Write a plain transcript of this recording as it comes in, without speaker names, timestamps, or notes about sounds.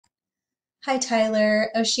Hi Tyler,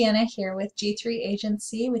 Oceana here with G3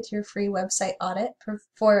 Agency with your free website audit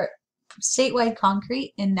for Statewide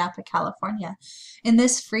Concrete in Napa, California. In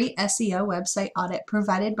this free SEO website audit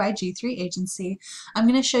provided by G3 Agency, I'm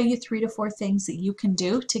going to show you 3 to 4 things that you can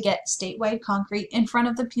do to get Statewide Concrete in front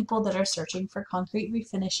of the people that are searching for concrete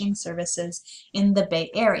refinishing services in the Bay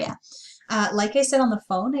Area. Like I said on the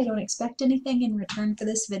phone, I don't expect anything in return for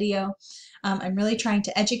this video. I'm really trying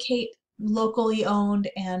to educate locally owned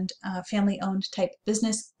and family owned type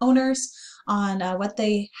business owners on what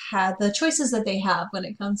they have, the choices that they have when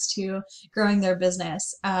it comes to growing their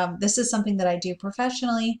business. This is something that I do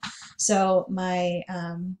professionally, so my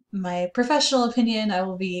professional opinion I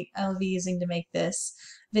will be using to make this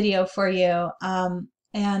video for you, and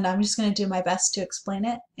I'm just going to do my best to explain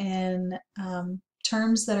it in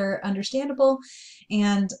terms that are understandable,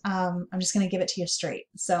 and I'm just going to give it to you straight.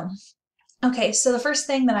 Okay, so the first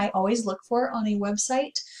thing that I always look for on a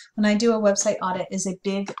website when I do a website audit is a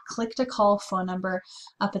big click-to-call phone number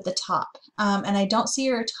up at the top. And I don't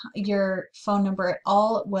see your phone number at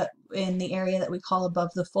all in the area that we call above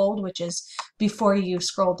the fold, which is before you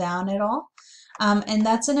scroll down at all. And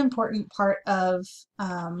that's an important part of,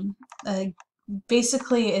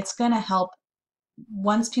 basically it's going to help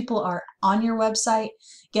once people are on your website,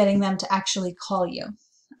 getting them to actually call you.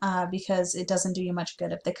 Because it doesn't do you much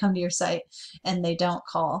good if they come to your site and they don't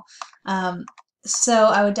call. So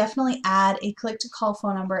I would definitely add a click-to-call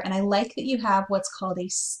phone number, and I like that you have what's called a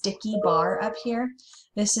sticky bar up here.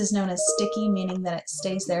 This is known as sticky, meaning that it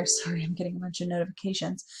stays there. Sorry, I'm getting a bunch of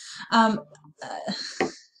notifications.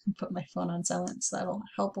 Put my phone on silent, so that'll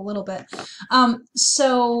help a little bit.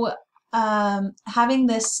 Having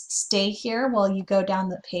this stay here while you go down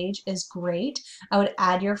the page is great. I would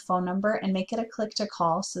add your phone number and make it a click to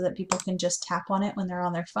call so that people can just tap on it when they're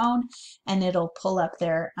on their phone and it'll pull up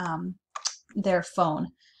their phone.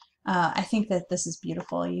 I think that this is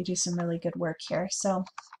beautiful. You do some really good work here.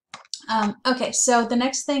 Okay, so the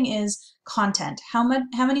next thing is content. How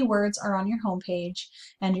many words are on your homepage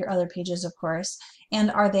and your other pages, of course,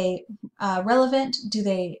 and are they relevant? Do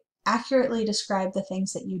they accurately describe the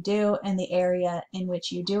things that you do and the area in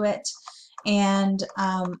which you do it? And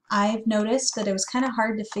I've noticed that it was kind of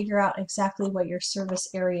hard to figure out exactly what your service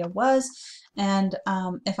area was, and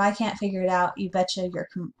if I can't figure it out, you betcha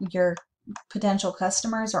your potential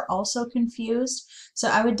customers are also confused. So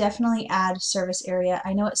I would definitely add service area.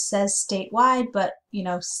 I know it says statewide, but you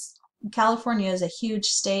know, California is a huge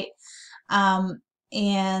state. I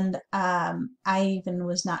even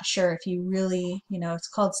was not sure if you really, it's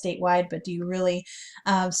called statewide, but do you really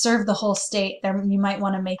serve the whole state? You might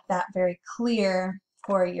want to make that very clear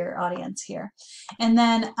for your audience here. And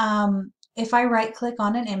then if I right click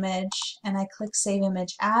on an image and I click Save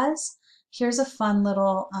Image As, here's a fun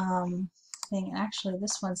little thing. And actually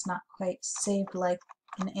this one's not quite saved like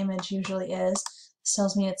an image usually is. This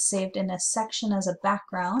tells me it's saved in a section as a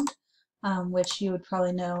background. Which you would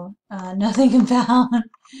probably know nothing about.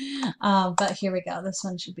 But here we go. This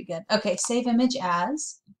one should be good. Okay, save image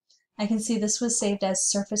as. I can see this was saved as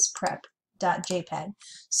surfaceprep.jpg.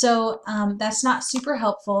 So that's not super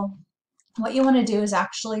helpful. What you want to do is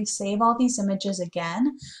actually save all these images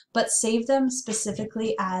again, but save them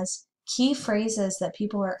specifically as key phrases that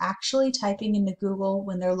people are actually typing into Google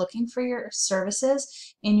when they're looking for your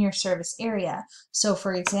services in your service area. So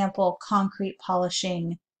for example, concrete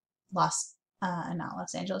polishing not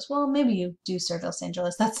Los Angeles. Well, maybe you do serve Los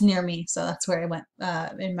Angeles. That's near me, so that's where I went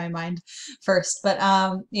in my mind first. But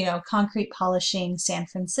concrete polishing San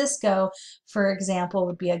Francisco, for example,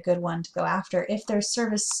 would be a good one to go after if there's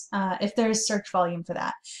search volume for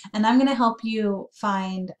that. And I'm going to help you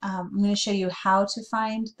find. I'm going to show you how to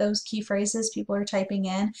find those key phrases people are typing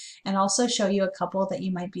in, and also show you a couple that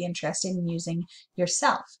you might be interested in using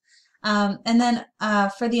yourself. And then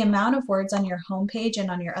for the amount of words on your homepage and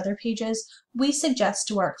on your other pages, we suggest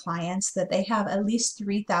to our clients that they have at least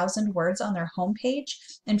 3,000 words on their homepage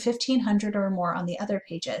and 1,500 or more on the other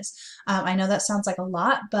pages. I know that sounds like a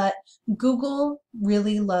lot, but Google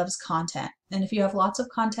really loves content. And if you have lots of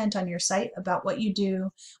content on your site about what you do,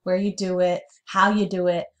 where you do it, how you do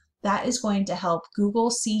it, that is going to help Google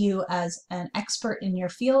see you as an expert in your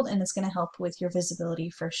field, and it's going to help with your visibility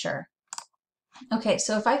for sure. Okay,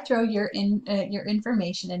 so if I throw your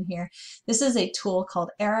information in here, this is a tool called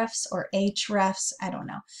Ahrefs or Ahrefs. I don't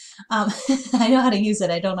know. I know how to use it.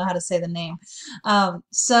 I don't know how to say the name.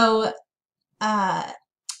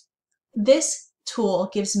 This tool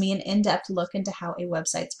gives me an in-depth look into how a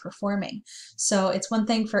website's performing. So it's one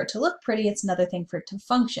thing for it to look pretty, it's another thing for it to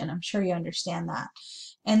function. I'm sure you understand that.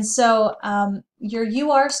 And so your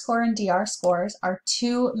UR score and DR scores are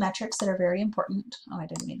two metrics that are very important. Oh, I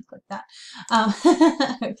didn't mean to click that.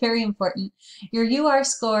 Very important. Your UR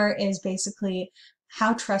score is basically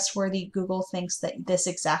how trustworthy Google thinks that this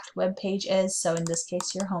exact web page is. So in this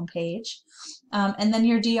case, your home page. And then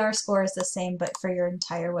your DR score is the same, but for your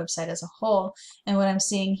entire website as a whole. And what I'm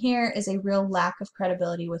seeing here is a real lack of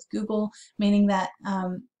credibility with Google, meaning that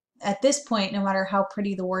at this point, no matter how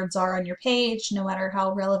pretty the words are on your page, no matter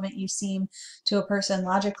how relevant you seem to a person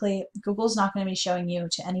logically, Google's not going to be showing you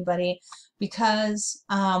to anybody because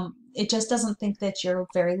it just doesn't think that you're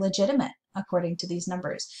very legitimate according to these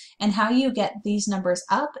numbers. And how you get these numbers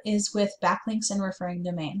up is with backlinks and referring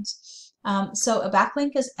domains. So a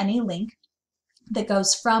backlink is any link that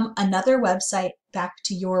goes from another website back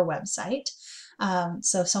to your website.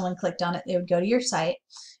 So if someone clicked on it, they would go to your site.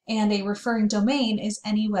 And a referring domain is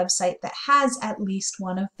any website that has at least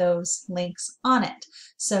one of those links on it.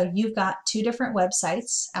 So you've got two different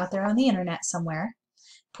websites out there on the internet somewhere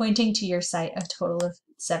pointing to your site a total of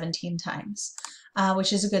 17 times,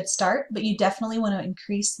 which is a good start, but you definitely want to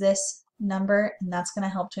increase this number, and that's going to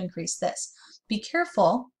help to increase this. Be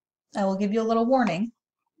careful. I will give you a little warning.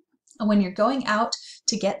 When you're going out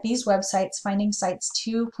to get these websites, finding sites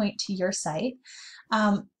to point to your site,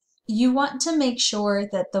 you want to make sure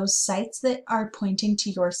that those sites that are pointing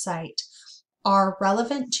to your site are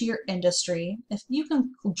relevant to your industry. If you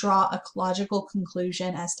can draw a logical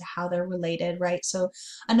conclusion as to how they're related, right? So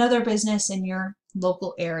another business in your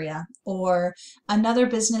local area, or another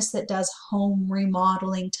business that does home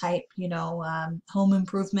remodeling type, home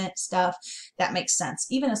improvement stuff, that makes sense.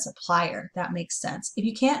 Even a supplier, that makes sense. If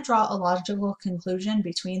you can't draw a logical conclusion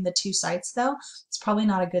between the two sites though, it's probably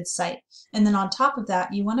not a good site. And then on top of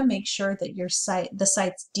that, you want to make sure that your site, the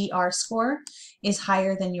site's DR score is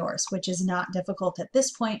higher than yours, which is not difficult at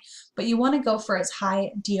this point, but you want to go for as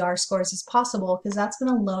high DR scores as possible because that's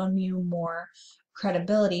going to loan you more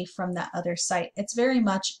credibility from that other site. It's very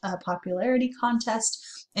much a popularity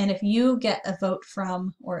contest, and if you get a vote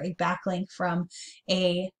from or a backlink from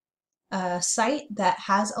a site that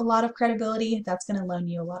has a lot of credibility, that's going to loan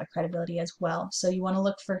you a lot of credibility as well. So you want to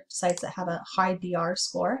look for sites that have a high DR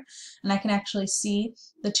score, and I can actually see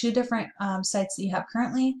the two different sites that you have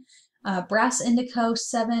currently. Brass Indico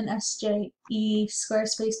 7 SJE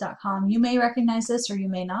Squarespace.com. You may recognize this or you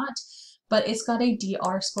may not, but it's got a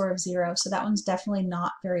DR score of 0, so that one's definitely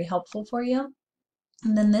not very helpful for you.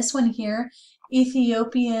 And then this one here,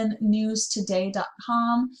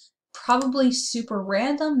 EthiopianNewsToday.com, probably super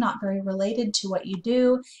random, not very related to what you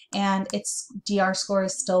do, and its DR score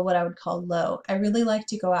is still what I would call low. I really like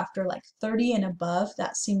to go after like 30 and above.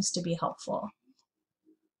 That seems to be helpful.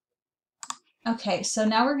 Okay, so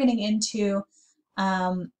now we're getting into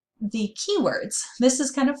the keywords. This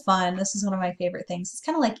is kind of fun. This is one of my favorite things. It's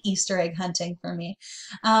kind of like Easter egg hunting for me.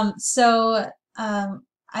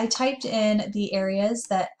 I typed in the areas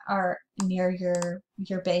that are near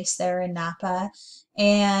your base there in Napa,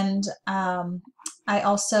 and I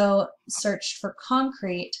also searched for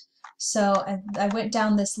concrete. So I went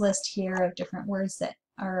down this list here of different words that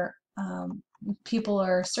are people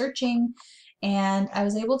are searching, and I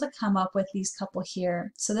was able to come up with these couple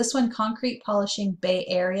here. So this one, concrete polishing Bay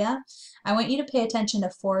Area. I want you to pay attention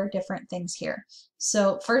to 4 different things here.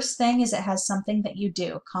 So first thing is it has something that you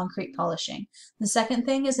do, concrete polishing. The second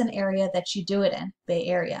thing is an area that you do it in, Bay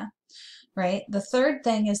Area, right? The third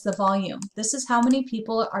thing is the volume. This is how many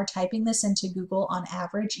people are typing this into Google on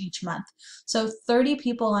average each month. So 30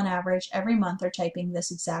 people on average every month are typing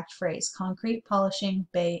this exact phrase, concrete polishing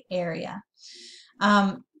Bay Area.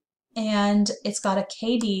 And it's got a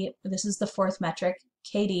KD, this is the 4th metric.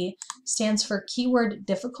 KD stands for keyword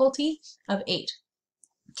difficulty of 8.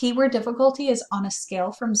 Keyword difficulty is on a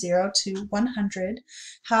scale from 0 to 100.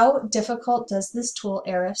 How difficult does this tool,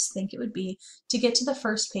 Ahrefs, think it would be to get to the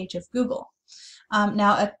first page of Google?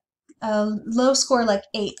 Now, a low score like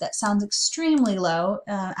 8, that sounds extremely low.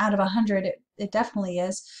 Out of 100, it definitely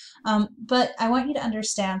is. But I want you to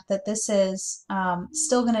understand that this is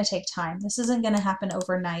still going to take time. This isn't going to happen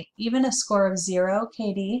overnight. Even a score of 0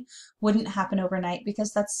 KD wouldn't happen overnight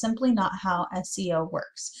because that's simply not how SEO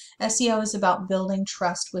works. SEO is about building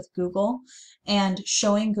trust with Google and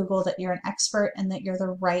showing Google that you're an expert and that you're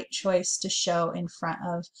the right choice to show in front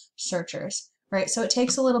of searchers, right? So it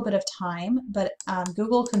takes a little bit of time, but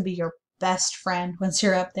Google can be your best friend once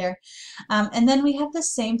you're up there. And then we have the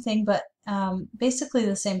same thing, but basically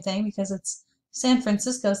the same thing because it's San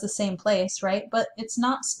Francisco's the same place, right? But it's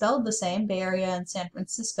not spelled the same, Bay Area and San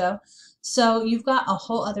Francisco. So you've got a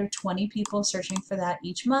whole other 20 people searching for that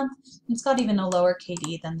each month. It's got even a lower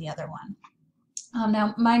KD than the other one.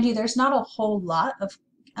 Now, mind you, there's not a whole lot of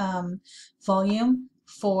volume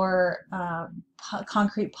for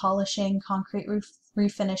concrete polishing, concrete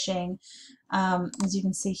refinishing. As you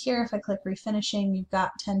can see here, if I click refinishing, you've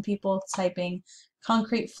got 10 people typing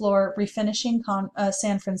concrete floor refinishing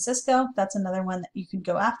San Francisco. That's another one that you could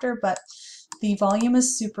go after, but the volume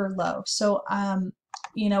is super low. So,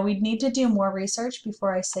 you know, we'd need to do more research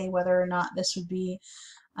before I say whether or not this would be,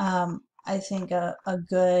 I think, a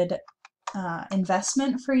good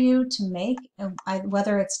investment for you to make,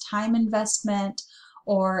 whether it's time investment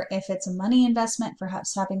or if it's a money investment,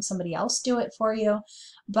 perhaps having somebody else do it for you.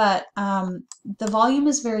 But the volume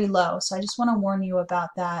is very low, so I just want to warn you about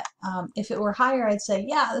that. If it were higher, I'd say,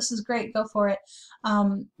 yeah, this is great, go for it.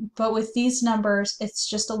 But with these numbers, it's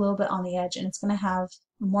just a little bit on the edge, and it's going to have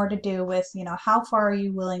more to do with, you know, how far are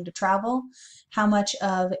you willing to travel, how much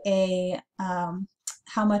of a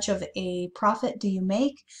profit do you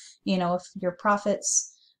make? You know, if your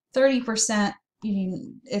profit's 30%,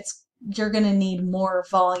 you're going to need more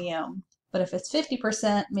volume. But if it's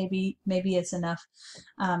 50%, maybe it's enough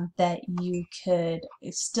that you could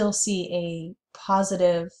still see a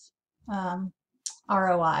positive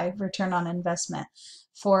ROI, return on investment,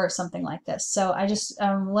 for something like this. So I just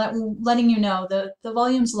letting you know the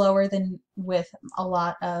volume's lower than with a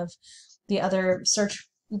lot of the other search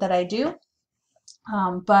that I do,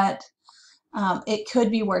 but it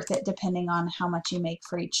could be worth it depending on how much you make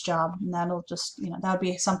for each job. And that'll just, you know, that would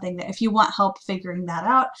be something that if you want help figuring that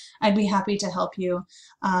out, I'd be happy to help you.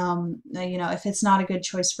 You know, if it's not a good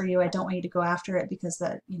choice for you, I don't want you to go after it, because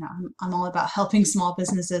that, you know, I'm all about helping small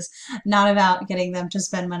businesses, not about getting them to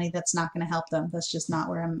spend money that's not going to help them. That's just not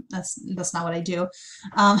where that's not what I do.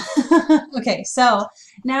 Okay, so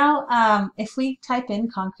now if we type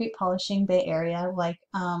in concrete polishing Bay Area, like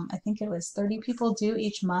I think it was 30 people do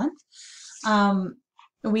each month,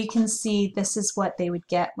 we can see this is what they would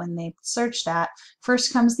get when they search that.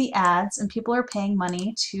 First comes the ads, and people are paying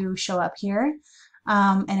money to show up here.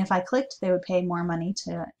 And if I clicked, they would pay more money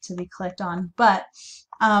to be clicked on. But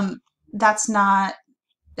that's not,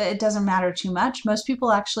 it doesn't matter too much. Most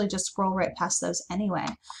people actually just scroll right past those anyway.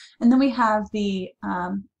 And then we have the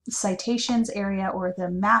citations area, or the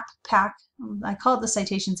map pack. I call it the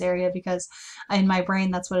citations area because in my brain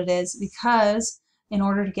that's what it is, because in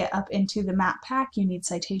order to get up into the map pack, you need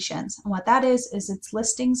citations. And what that is it's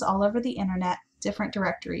listings all over the internet, different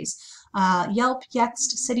directories. Yelp, Yext,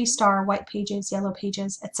 City Star, White Pages, Yellow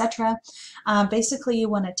Pages, etc. Basically, you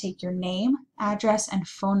want to take your name, address, and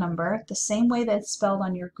phone number, the same way that it's spelled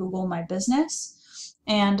on your Google My Business,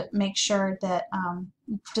 and make sure that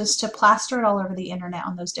just to plaster it all over the internet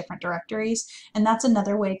on those different directories. And that's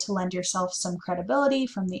another way to lend yourself some credibility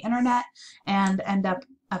from the internet and end up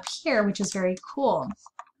here, which is very cool,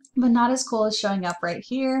 but not as cool as showing up right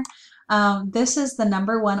here. This is the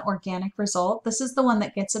 #1 organic result. This is the one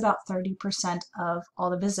that gets about 30% of all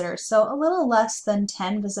the visitors. So a little less than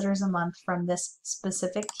 10 visitors a month from this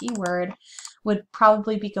specific keyword would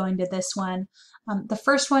probably be going to this one. The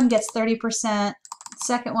first one gets 30%,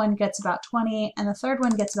 second one gets about 20, and the third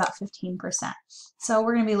one gets about 15%. So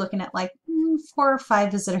we're going to be looking at like 4 or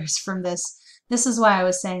 5 visitors from this. This is why I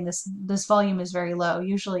was saying this volume is very low.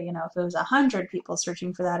 Usually, you know, if it was 100 people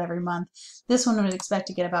searching for that every month, this one would expect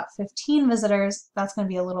to get about 15 visitors. That's going to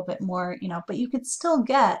be a little bit more, you know, but you could still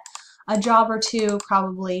get a job or two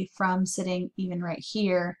probably from sitting even right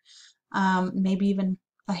here, maybe even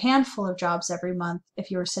a handful of jobs every month if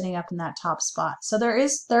you were sitting up in that top spot. So there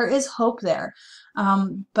is hope there,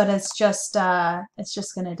 but it's just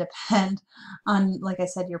going to depend on, like I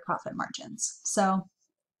said, your profit margins. So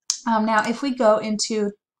now if we go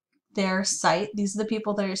into their site, these are the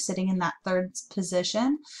people that are sitting in that third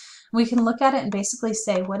position. We can look at it and basically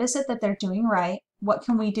say, what is it that they're doing right? What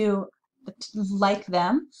can we do like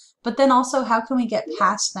them? But then also, how can we get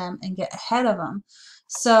past them and get ahead of them?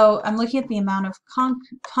 So I'm looking at the amount of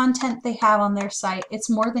content they have on their site. It's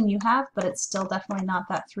more than you have, but it's still definitely not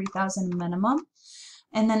that 3,000 minimum.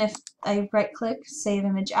 And then if I right click, save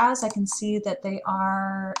image as, I can see that they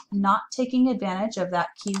are not taking advantage of that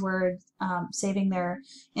keyword, saving their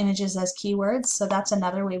images as keywords. So that's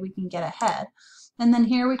another way we can get ahead. And then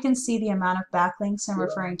here we can see the amount of backlinks and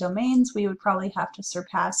referring domains we would probably have to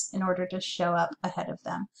surpass in order to show up ahead of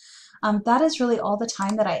them. That is really all the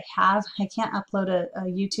time that I have. I can't upload a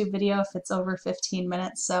YouTube video if it's over 15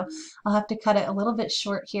 minutes, so I'll have to cut it a little bit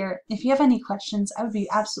short here. If you have any questions, I would be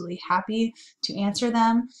absolutely happy to answer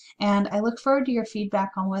them, and I look forward to your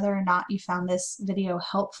feedback on whether or not you found this video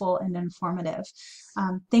helpful and informative.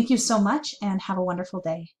 Thank you so much, and have a wonderful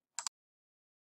day.